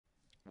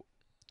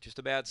Just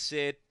about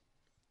set.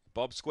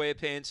 Bob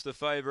Squarepants, the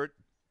favourite.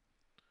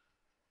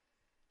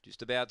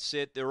 Just about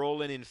set. They're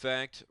all in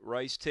fact.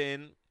 Race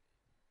 10.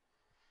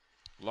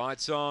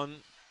 Lights on.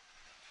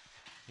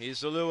 Here's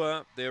the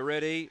lure. They're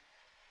ready.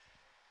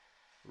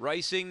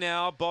 Racing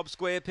now, Bob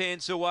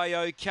Squarepants away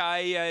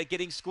okay,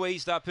 getting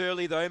squeezed up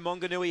early though.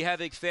 Monganui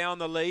Havoc found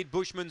the lead,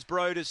 Bushman's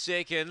Bro to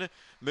second.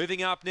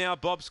 Moving up now,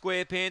 Bob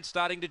Squarepants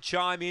starting to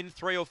chime in,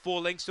 3 or 4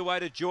 lengths away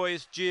to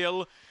Joyous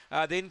Jill.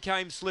 Then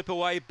came Slip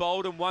Away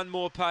Bold and one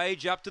more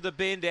page, up to the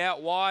bend,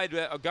 out wide,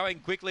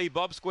 going quickly.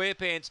 Bob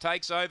Squarepants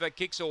takes over,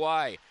 kicks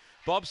away.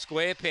 Bob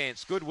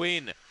Squarepants, good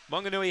win.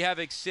 Monganui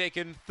Havoc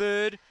second,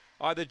 third,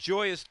 either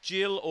Joyous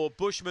Jill or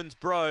Bushman's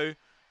Bro.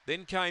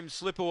 Then came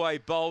Slip Away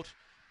Bolt.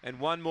 And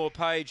one more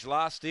page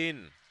last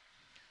in.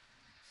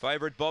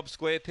 Favourite Bob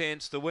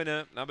Squarepants, the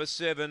winner, number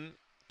 7.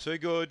 Too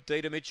good.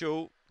 Dita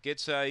Mitchell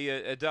gets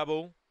a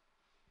double.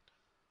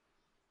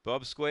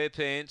 Bob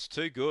Squarepants,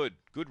 too good.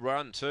 Good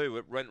run too.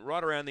 It went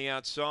right around the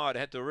outside.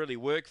 Had to really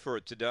work for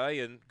it today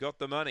and got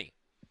the money.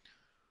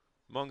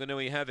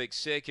 Monganui Havoc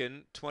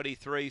second,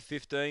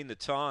 23.15 the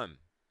time.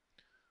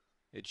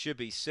 It should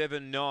be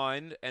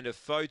 7.9 and a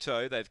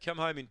photo. They've come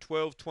home in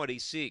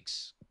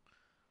 12.26.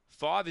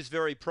 5 is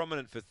very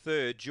prominent for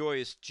third,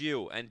 Joyous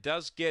Jill, and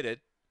does get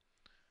it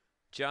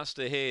just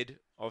ahead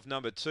of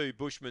number 2,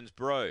 Bushman's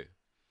Bro.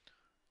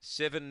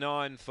 7,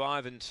 9,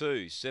 5 and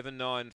 2. 7, 9,